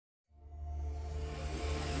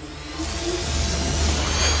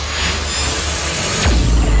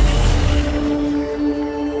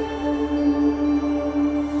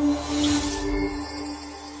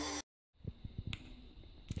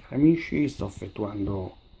amici, sto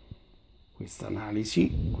effettuando questa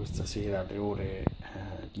analisi questa sera alle ore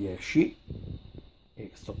 10 e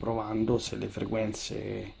sto provando se le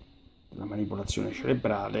frequenze della manipolazione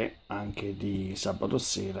cerebrale anche di sabato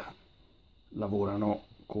sera lavorano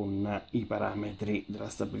con i parametri della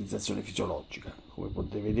stabilizzazione fisiologica. Come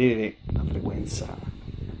potete vedere, la frequenza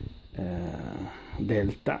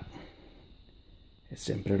delta è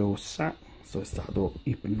sempre rossa. Questo è stato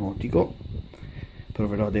ipnotico.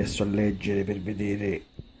 Proverò adesso a leggere per vedere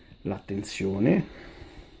l'attenzione.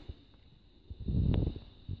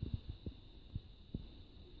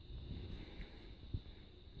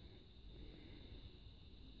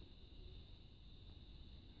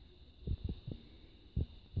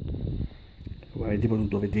 Come avete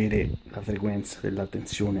potuto vedere, la frequenza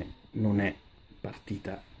dell'attenzione non è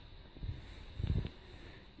partita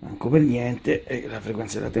manco per niente, e la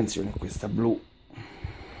frequenza dell'attenzione è questa blu,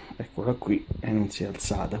 eccola qui, e non si è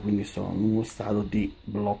alzata, quindi sto in uno stato di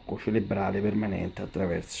blocco cerebrale permanente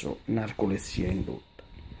attraverso narcolessia indotta.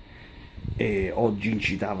 E oggi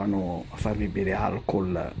incitavano a farmi bere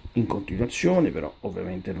alcol in continuazione, però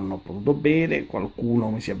ovviamente non ho potuto bere. Qualcuno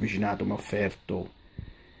mi si è avvicinato, mi ha offerto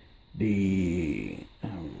un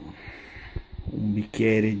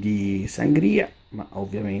bicchiere di sangria, ma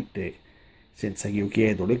ovviamente senza che io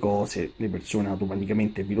chiedo le cose, le persone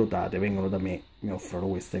automaticamente pilotate vengono da me, mi offrono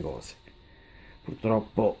queste cose.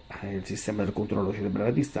 Purtroppo il sistema del controllo cerebrale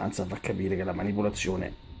a distanza fa capire che la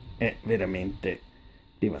manipolazione è veramente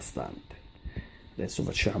devastante. Adesso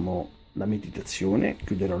facciamo la meditazione,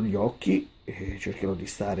 chiuderò gli occhi e cercherò di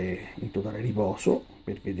stare in totale riposo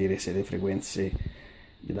per vedere se le frequenze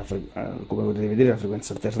come potete vedere, la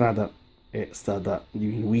frequenza alternata è stata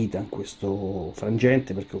diminuita in questo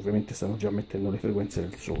frangente, perché ovviamente stanno già mettendo le frequenze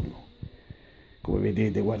del sonno. Come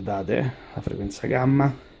vedete, guardate, la frequenza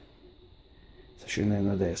gamma sta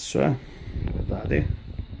scendendo adesso, guardate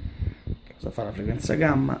cosa fa la frequenza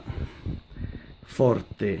gamma: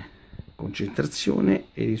 forte concentrazione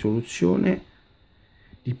e risoluzione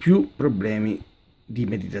di più problemi di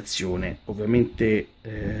meditazione. Ovviamente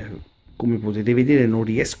come potete vedere non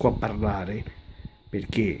riesco a parlare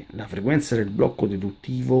perché la frequenza del blocco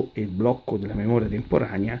deduttivo e il blocco della memoria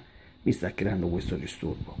temporanea mi sta creando questo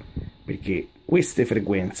disturbo, perché queste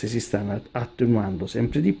frequenze si stanno attenuando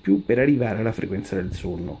sempre di più per arrivare alla frequenza del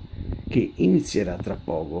sonno, che inizierà tra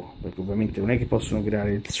poco, perché ovviamente non è che possono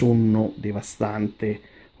creare il sonno devastante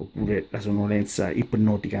oppure la sonnolenza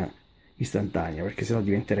ipnotica istantanea, perché sennò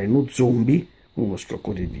diventerei uno zombie con uno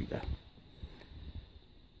schiocco di dita.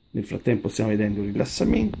 Nel frattempo stiamo vedendo il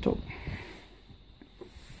rilassamento.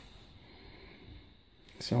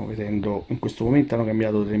 Stiamo vedendo, in questo momento hanno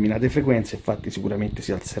cambiato determinate frequenze, infatti sicuramente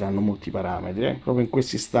si alzeranno molti parametri. Proprio in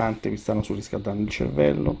questo istante vi stanno surriscaldando il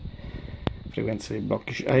cervello, frequenza dei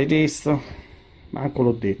blocchi. Avete visto? Manco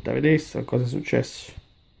l'ho detta, avete visto cosa è successo?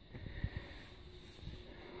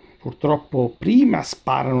 Purtroppo prima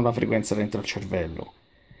sparano la frequenza dentro al cervello,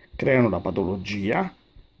 creano la patologia.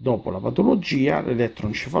 Dopo la patologia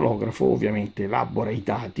l'elettroencefalografo ovviamente elabora i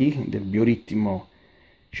dati del bioritmo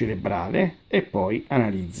cerebrale e poi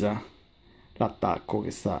analizza l'attacco che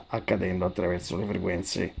sta accadendo attraverso le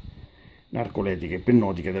frequenze narcoletiche e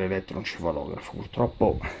ipnotiche dell'elettroencefalografo.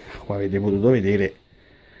 Purtroppo, come avete potuto vedere,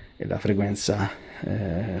 è la frequenza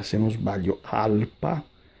se non sbaglio alfa,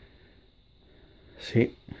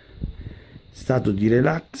 sì, stato di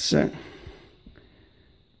relax.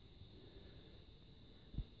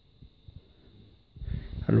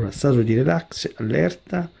 Allora, stato di relax,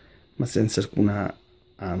 allerta, ma senza alcuna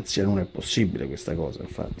ansia. Non è possibile questa cosa,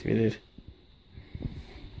 infatti, vedete?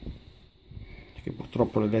 Perché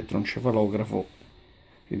purtroppo l'elettroencefalografo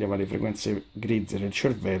rileva le frequenze grigie del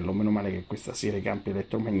cervello. Meno male che questa sera i campi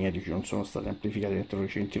elettromagnetici non sono stati amplificati dentro i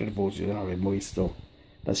centri nervosi, se no avremmo visto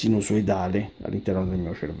la sinusoidale all'interno del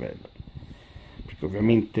mio cervello. Perché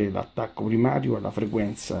ovviamente l'attacco primario è la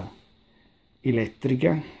frequenza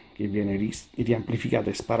elettrica che viene riamplificata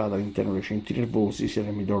e sparata all'interno dei centri nervosi, sia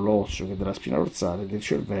del midollo osseo che della spina dorsale del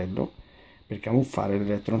cervello, per camuffare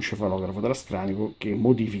l'elettroencefalografo transcranico che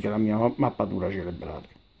modifica la mia mappatura cerebrale.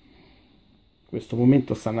 In questo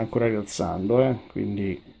momento stanno ancora rialzando,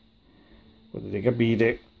 quindi potete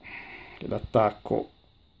capire che l'attacco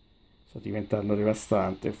sta diventando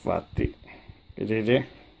devastante. Infatti, vedete,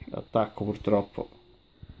 l'attacco purtroppo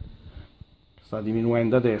sta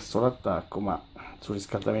diminuendo adesso, l'attacco, ma il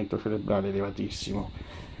surriscaldamento cerebrale è elevatissimo.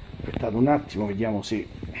 Aspettate un attimo, vediamo se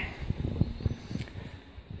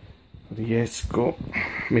riesco.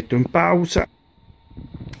 Metto in pausa,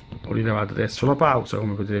 ho rilevato adesso la pausa.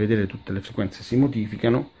 Come potete vedere tutte le frequenze si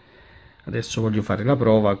modificano. Adesso voglio fare la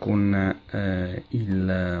prova con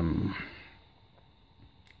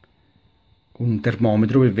un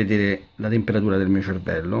termometro per vedere la temperatura del mio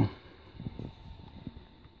cervello.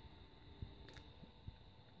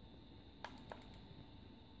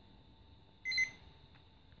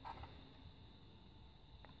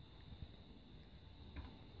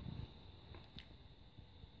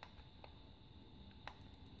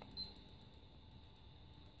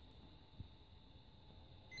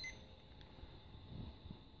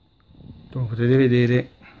 Come potete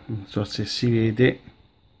vedere, non so se si vede,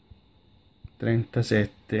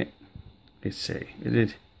 37,6,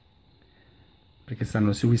 vedete? Perché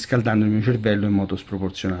stanno surriscaldando il mio cervello in modo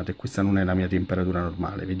sproporzionato e questa non è la mia temperatura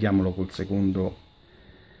normale. Vediamolo col secondo.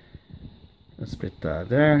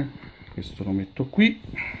 Aspettate, questo lo metto qui,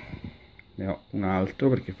 ne ho un altro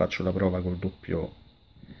perché faccio la prova col doppio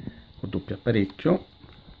apparecchio.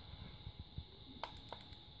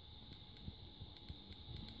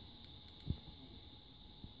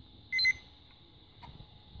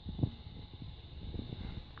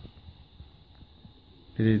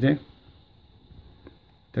 Vedete?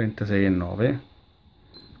 36,9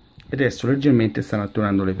 e adesso leggermente stanno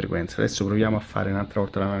attenuando le frequenze. Adesso proviamo a fare un'altra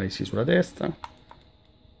volta l'analisi sulla testa.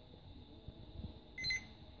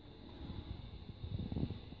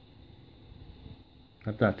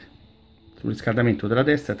 Guardate, sul riscaldamento della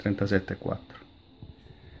testa è 37,4.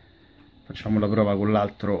 Facciamo la prova con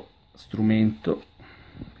l'altro strumento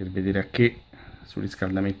per vedere a che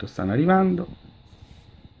surriscaldamento stanno arrivando.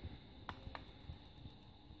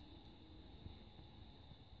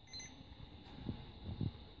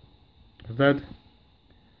 Guardate,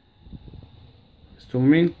 in questo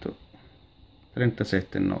momento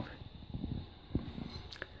 37,9.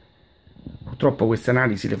 Purtroppo queste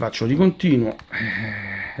analisi le faccio di continuo,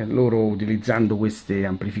 loro utilizzando queste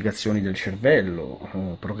amplificazioni del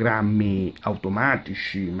cervello, programmi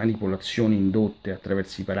automatici, manipolazioni indotte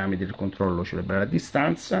attraverso i parametri del controllo cerebrale a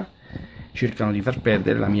distanza, cercano di far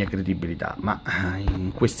perdere la mia credibilità, ma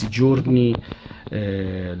in questi giorni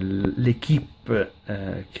l'equipe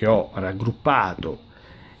che ho raggruppato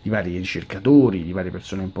di vari ricercatori, di varie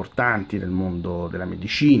persone importanti del mondo della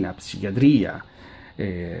medicina, psichiatria,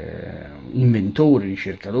 inventori,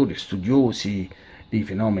 ricercatori, studiosi dei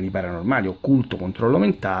fenomeni paranormali, occulto, controllo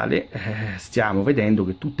mentale, stiamo vedendo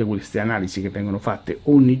che tutte queste analisi che vengono fatte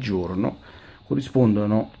ogni giorno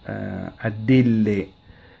corrispondono a delle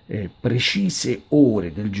precise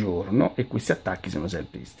ore del giorno e questi attacchi sono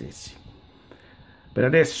sempre gli stessi. Per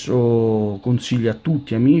adesso consiglio a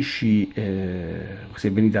tutti amici, se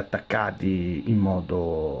venite attaccati in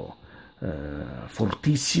modo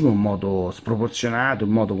fortissimo, in modo sproporzionato,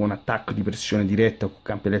 in modo con attacco di pressione diretta o con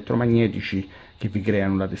campi elettromagnetici che vi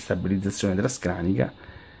creano la destabilizzazione della scranica,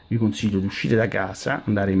 vi consiglio di uscire da casa,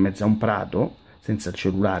 andare in mezzo a un prato senza il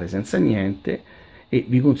cellulare, senza niente, e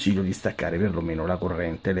vi consiglio di staccare perlomeno la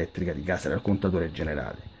corrente elettrica di casa dal contatore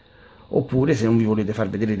generale. Oppure, se non vi volete far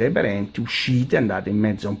vedere dai parenti, uscite, andate in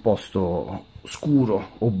mezzo a un posto scuro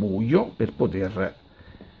o buio per poter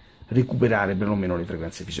recuperare perlomeno le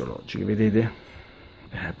frequenze fisiologiche. Vedete?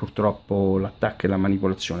 Purtroppo l'attacco e la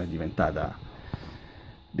manipolazione è diventata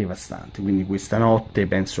devastante, quindi questa notte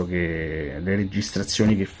penso che le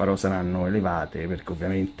registrazioni che farò saranno elevate, perché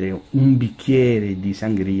ovviamente un bicchiere di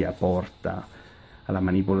sangria porta alla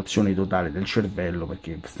manipolazione totale del cervello,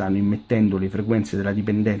 perché stanno immettendo le frequenze della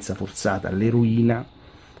dipendenza forzata all'eroina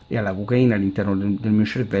e alla cocaina all'interno del mio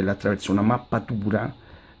cervello attraverso una mappatura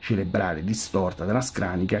cerebrale distorta della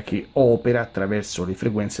scranica che opera attraverso le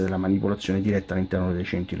frequenze della manipolazione diretta all'interno dei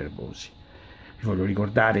centri nervosi. Vi voglio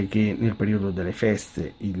ricordare che nel periodo delle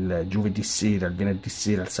feste, il giovedì sera, il venerdì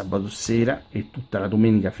sera, il sabato sera e tutta la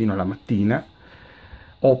domenica fino alla mattina,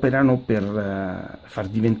 operano per far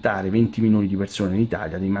diventare 20 milioni di persone in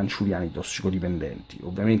Italia dei manciuriani tossicodipendenti.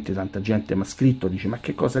 Ovviamente tanta gente mi ha scritto, dice: ma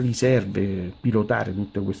che cosa gli serve pilotare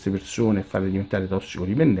tutte queste persone e farle diventare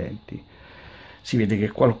tossicodipendenti? Si vede che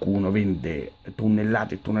qualcuno vende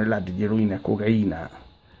tonnellate e tonnellate di eroina e cocaina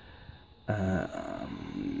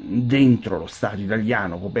dentro lo Stato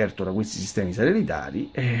italiano coperto da questi sistemi satellitari,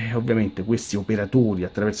 e ovviamente questi operatori,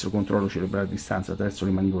 attraverso il controllo cerebrale a distanza, attraverso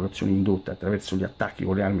le manipolazioni indotte, attraverso gli attacchi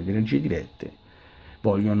con le armi di energie dirette,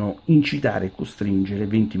 vogliono incitare e costringere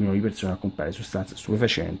 20 milioni di persone a comprare sostanze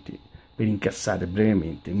stupefacenti per incassare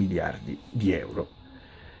brevemente miliardi di euro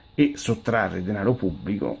e sottrarre denaro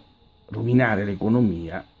pubblico, rovinare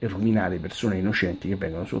l'economia e rovinare persone innocenti che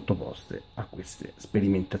vengono sottoposte a queste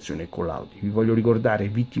sperimentazioni e collaudi. Vi voglio ricordare: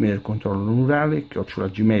 vittime del controllo neurale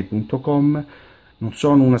 @gmail.com. Non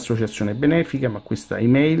sono un'associazione benefica, ma questa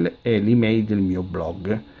email è l'email del mio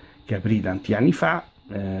blog che aprì tanti anni fa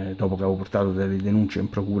dopo che avevo portato delle denunce in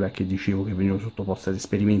procura che dicevo che venivano sottoposte ad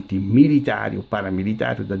esperimenti militari o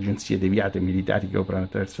paramilitari o da agenzie deviate militari che operano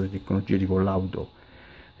attraverso le tecnologie di collaudo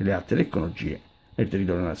e le altre tecnologie nel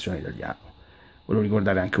territorio nazionale italiano. Volevo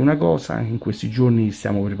ricordare anche una cosa: in questi giorni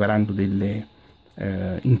stiamo preparando delle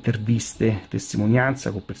interviste,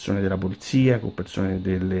 testimonianza con persone della polizia, con persone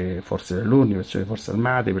delle forze dell'ordine, persone delle forze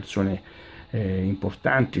armate, persone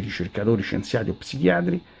importanti, ricercatori, scienziati o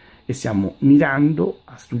psichiatri, e stiamo mirando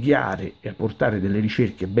a studiare e a portare delle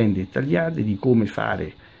ricerche ben dettagliate di come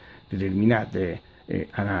fare determinate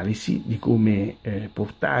analisi, di come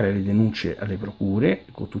portare le denunce alle procure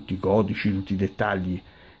con tutti i codici, tutti i dettagli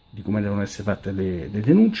di come devono essere fatte le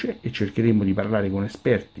denunce, e cercheremo di parlare con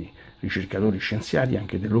esperti, ricercatori, scienziati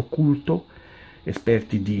anche dell'occulto,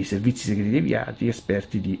 esperti di servizi segreti deviati,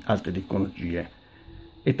 esperti di altre tecnologie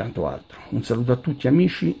e tanto altro. Un saluto a tutti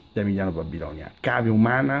amici da Emiliano Babilonia. Cave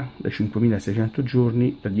umana da 5600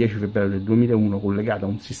 giorni, dal 10 febbraio del 2001, collegata a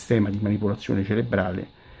un sistema di manipolazione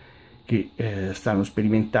cerebrale che stanno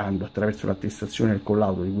sperimentando attraverso l'attestazione e il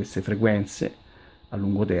collaudo di queste frequenze a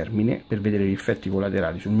lungo termine per vedere gli effetti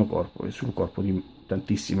collaterali sul mio corpo e sul corpo di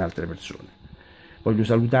tantissime altre persone. Voglio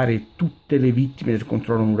salutare tutte le vittime del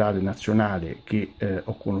controllo neurale nazionale che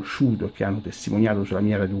ho conosciuto e che hanno testimoniato sulla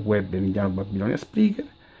mia radio web Emiliano Babilonia Spreaker,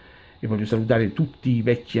 e voglio salutare tutti i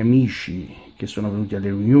vecchi amici che sono venuti alle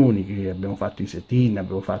riunioni che abbiamo fatto, i sit-in,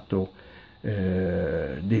 abbiamo fatto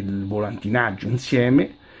del volantinaggio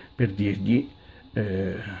insieme, per dirgli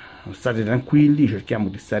state tranquilli, cerchiamo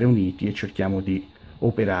di stare uniti e cerchiamo di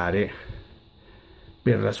operare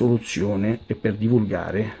per la soluzione e per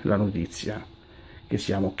divulgare la notizia che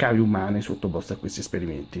siamo cave umane sottoposte a questi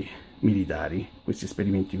esperimenti militari, questi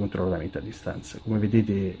esperimenti controllamento a distanza. Come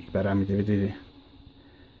vedete, i parametri, vedete,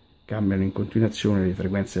 cambiano in continuazione, le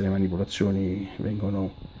frequenze delle manipolazioni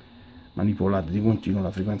vengono manipolate di continuo,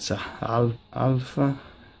 la frequenza alfa,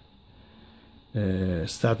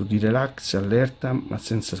 stato di relax, allerta, ma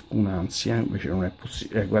senza alcuna ansia. Invece non è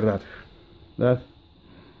possibile, guardate,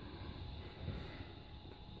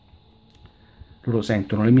 loro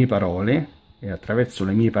sentono le mie parole e attraverso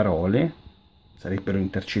le mie parole, sarebbero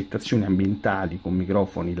intercettazioni ambientali con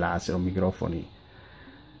microfoni laser o microfoni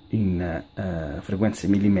in frequenze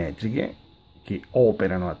millimetriche, che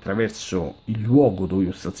operano attraverso il luogo dove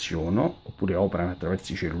io staziono, oppure operano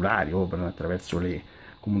attraverso i cellulari, operano attraverso le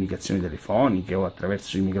comunicazioni telefoniche o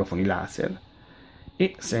attraverso i microfoni laser,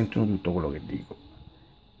 e sentono tutto quello che dico.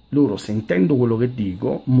 Loro, sentendo quello che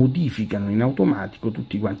dico, modificano in automatico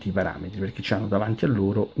tutti quanti i parametri, perché hanno davanti a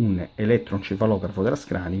loro un elettroencefalografo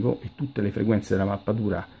transcranico e tutte le frequenze della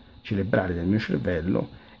mappatura cerebrale del mio cervello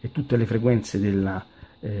e tutte le frequenze della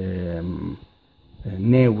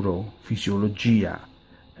neurofisiologia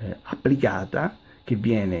applicata, che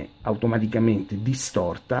viene automaticamente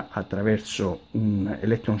distorta attraverso un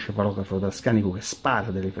elettroencefalografo transcranico che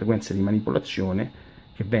spara delle frequenze di manipolazione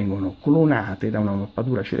che vengono clonate da una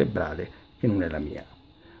mappatura cerebrale che non è la mia.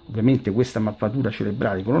 Ovviamente questa mappatura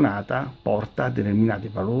cerebrale clonata porta a determinate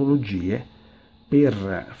patologie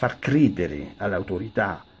per far credere alle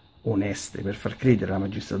autorità oneste, per far credere alla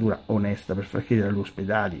magistratura onesta, per far credere agli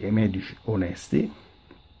ospedali e ai medici onesti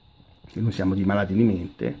che noi siamo di malati di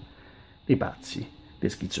mente, dei pazzi, dei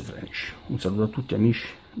schizofrenici. Un saluto a tutti amici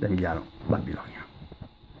da Emiliano Babilonia.